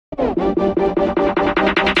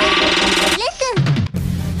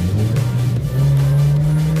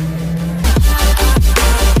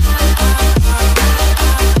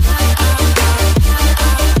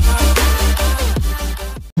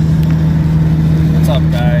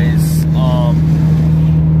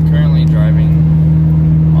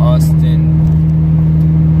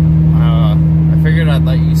I'd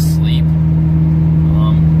let you sleep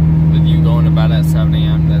with you going to bed at 7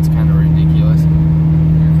 a.m. That's kind of ridiculous.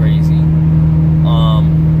 You're crazy.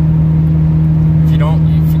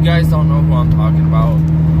 If you guys don't know who I'm talking about,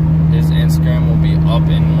 his Instagram will be up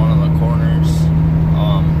in one of the corners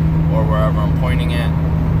or wherever I'm pointing at.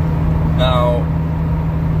 Now,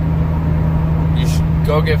 you should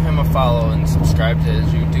go give him a follow and subscribe to his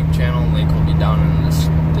YouTube channel. Link will be down in the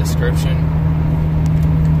description.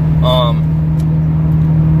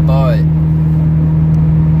 But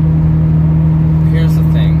here's the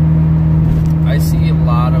thing. I see a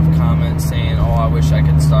lot of comments saying, oh, I wish I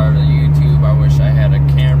could start a YouTube, I wish I had a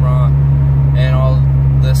camera, and all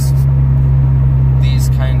these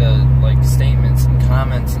kind of like statements and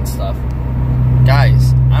comments and stuff.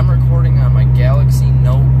 Guys, I'm recording on my Galaxy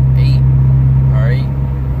Note 8, alright?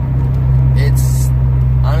 It's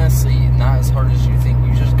honestly not as hard as you think.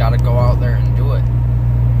 You just gotta go out there and do it.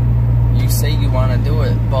 You say you want to do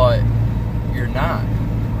it, but you're not.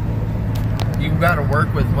 You've got to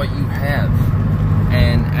work with what you have.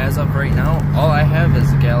 And as of right now, all I have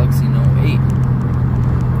is the Galaxy Note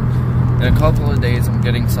 8. In a couple of days, I'm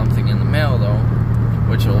getting something in the mail, though,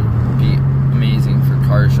 which will be amazing for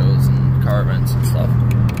car shows and car events and stuff.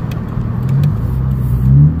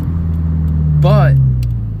 But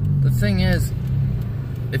the thing is,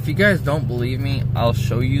 if you guys don't believe me, I'll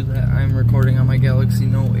show you that I'm recording on my Galaxy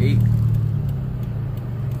Note 8.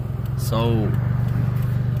 So,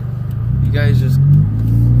 you guys just, I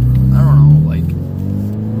don't know, like,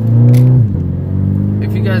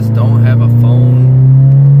 if you guys don't have a phone,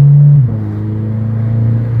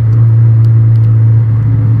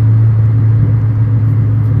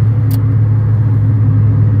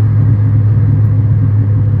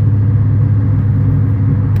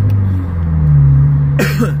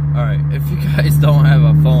 alright, if you guys don't have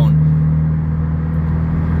a phone,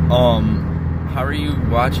 how are you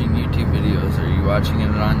watching YouTube videos? Are you watching it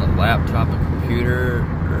on the laptop, a computer,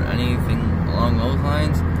 or anything along those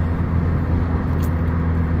lines?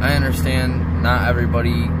 I understand not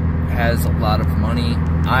everybody has a lot of money.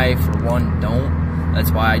 I, for one, don't.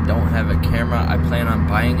 That's why I don't have a camera. I plan on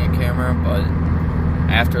buying a camera, but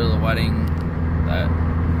after the wedding,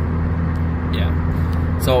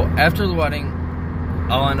 yeah. So, after the wedding,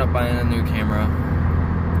 I'll end up buying a new camera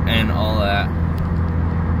and all that.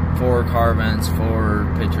 For car events, for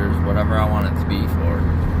pictures, whatever I want it to be for.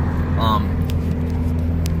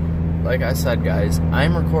 Like I said, guys,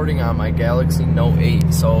 I'm recording on my Galaxy Note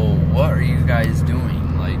 8, so what are you guys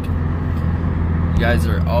doing? Like, you guys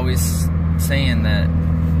are always saying that.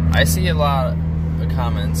 I see a lot of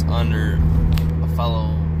comments under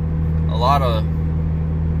a lot of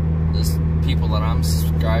this people that I'm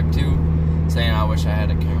subscribed to saying, I wish I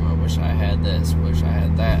had a camera, wish I had this, wish I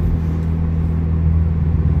had that.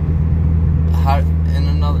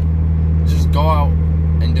 Just go out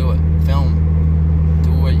and do it. Film.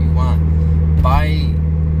 Do what you want. Buy,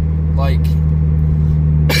 like,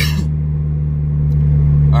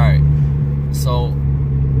 alright, so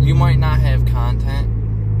you might not have content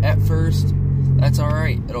at first. That's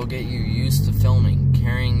alright. It'll get you used to filming,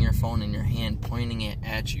 carrying your phone in your hand, pointing it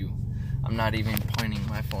at you. I'm not even pointing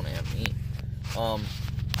my phone at me.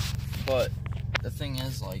 But the thing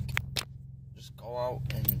is, like, just go out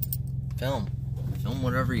and film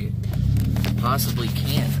whatever you possibly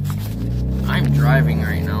can. I'm driving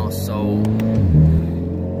right now, so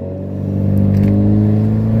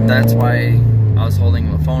that's why I was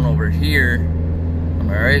holding the phone over here on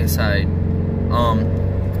my right side.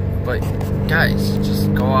 But guys,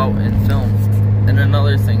 just go out and film. And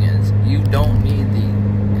another thing is, you don't need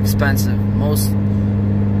the expensive, a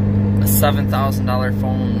 $7,000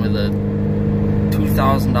 phone with a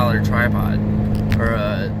 $2,000 tripod or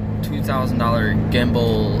a $2,000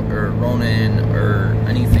 gimbal or Ronin or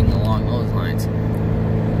anything along those lines.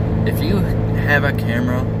 If you have a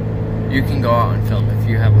camera, you can go out and film. If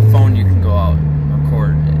you have a phone, you can go out and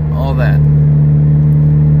record it, all that.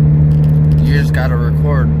 You just gotta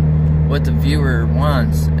record what the viewer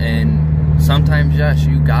wants, and sometimes, yes,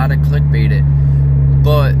 you gotta clickbait it,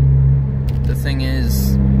 but the thing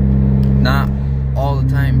is, not all the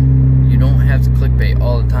time. You don't have to clickbait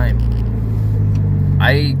all the time.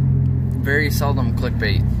 I very seldom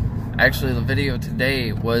clickbait. Actually, the video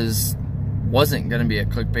today wasn't gonna be a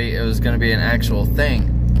clickbait. It was gonna be an actual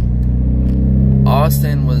thing.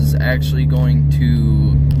 Austin was actually going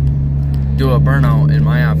to do a burnout in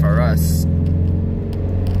my FRS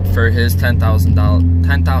for his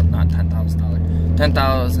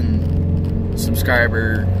 $10,000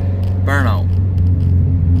 subscriber burnout.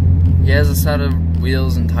 He has a set of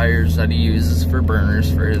wheels and tires that he uses for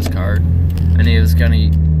burners for his car, and he was gonna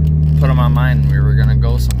put them on mine. We were gonna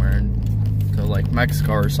go somewhere to like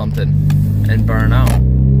Mexico or something and burn out,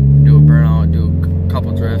 do a burnout, do a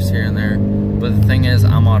couple drifts here and there. But the thing is,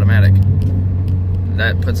 I'm automatic.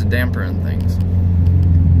 That puts a damper in things.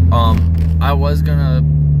 I was gonna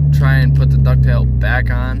try and put the ducktail back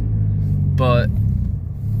on, but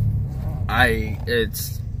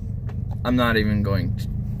I'm not even going to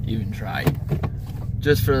even try,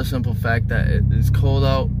 just for the simple fact that it is cold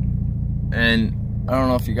out, and I don't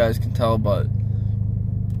know if you guys can tell, but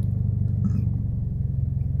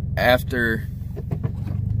after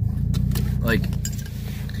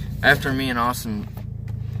me and Austin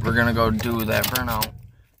were gonna go do that burnout,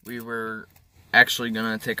 we were actually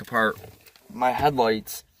gonna take apart my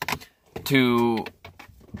headlights to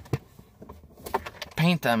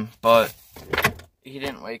paint them, but he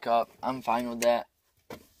didn't wake up. I'm fine with that.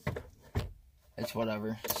 It's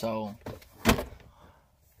whatever. So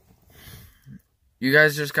you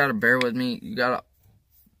guys just gotta bear with me.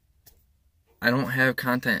 I don't have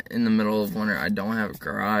content in the middle of winter. I don't have a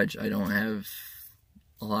garage. I don't have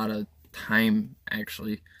a lot of time,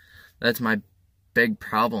 actually. That's my big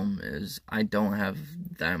problem, is I don't have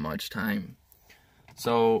that much time.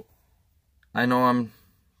 So I know I'm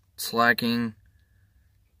slacking.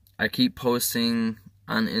 I keep posting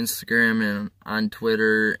on Instagram and on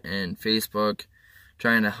Twitter and Facebook,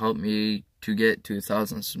 trying to help me to get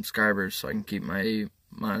 2,000 subscribers so I can keep my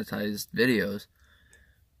monetized videos.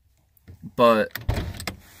 But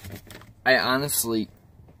I honestly,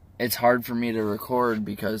 it's hard for me to record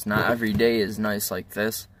because not every day is nice like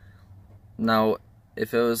this. Now,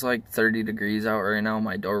 if it was like 30 degrees out right now,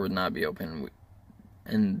 my door would not be open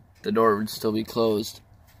and the door would still be closed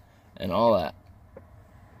and all that.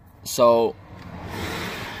 So,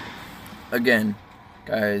 again,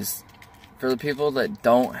 guys, for the people that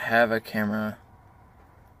don't have a camera,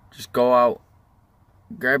 just go out,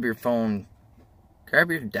 grab your phone,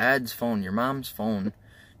 grab your dad's phone, your mom's phone.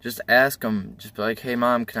 Just ask them, just be like, hey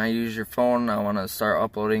mom, can I use your phone? I want to start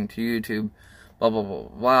uploading to YouTube, blah, blah, blah,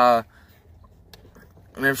 blah.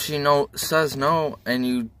 And if she says no, and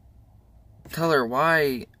you tell her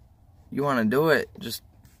why you want to do it, just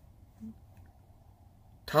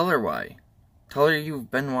tell her why. Tell her you've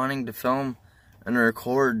been wanting to film and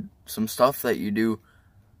record some stuff that you do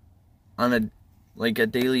on a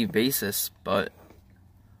daily basis, but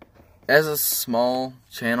as a small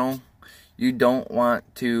channel, you don't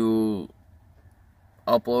want to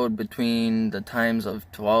upload between the times of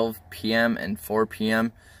 12 p.m. and 4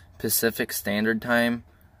 p.m. Pacific Standard Time.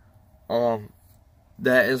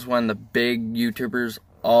 That is when the big YouTubers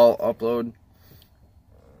all upload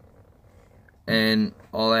and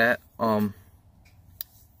all that.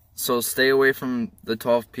 So stay away from the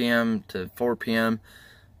 12 p.m. to 4 p.m.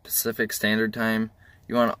 Pacific Standard Time.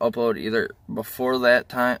 You want to upload either before that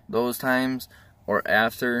time, those times, or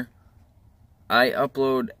after. I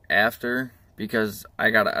upload after because I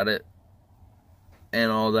gotta edit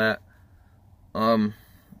and all that.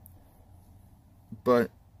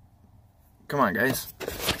 But come on, guys.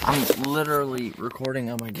 I'm literally recording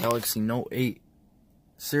on my Galaxy Note 8.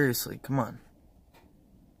 Seriously, come on.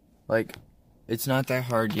 Like, it's not that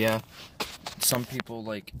hard, yeah. Some people,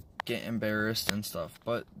 like, get embarrassed and stuff,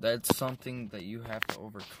 but that's something that you have to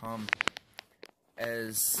overcome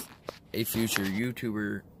as a future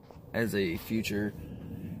YouTuber, as a future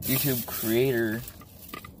YouTube creator,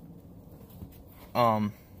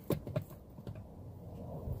 and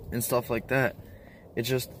stuff like that.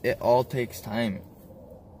 It all takes time,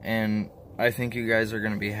 and I think you guys are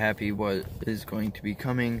going to be happy what is going to be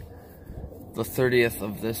coming the 30th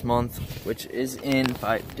of this month, which is in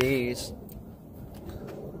 5 days.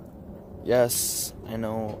 Yes, I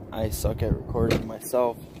know I suck at recording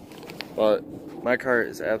myself, but my car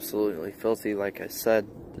is absolutely filthy. Like I said,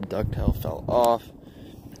 the ducktail fell off.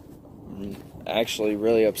 I'm actually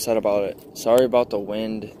really upset about it. Sorry about the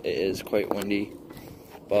wind. It is quite windy,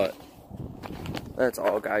 but that's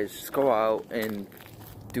all, guys. Just go out and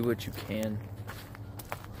do what you can.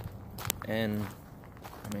 And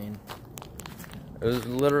I mean, it was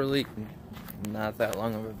literally not that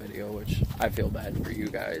long of a video, which I feel bad for you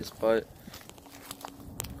guys, but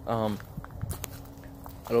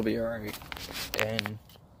it'll be alright and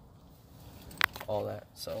all that.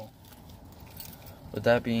 So with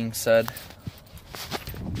that being said,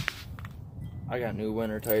 I got new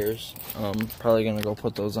winter tires. Probably gonna go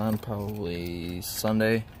put those on probably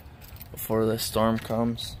Sunday before the storm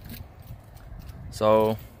comes.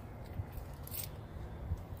 So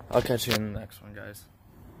I'll catch you in the next one, guys.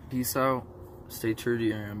 Peace out. Stay true to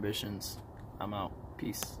your ambitions. I'm out.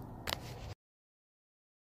 Peace.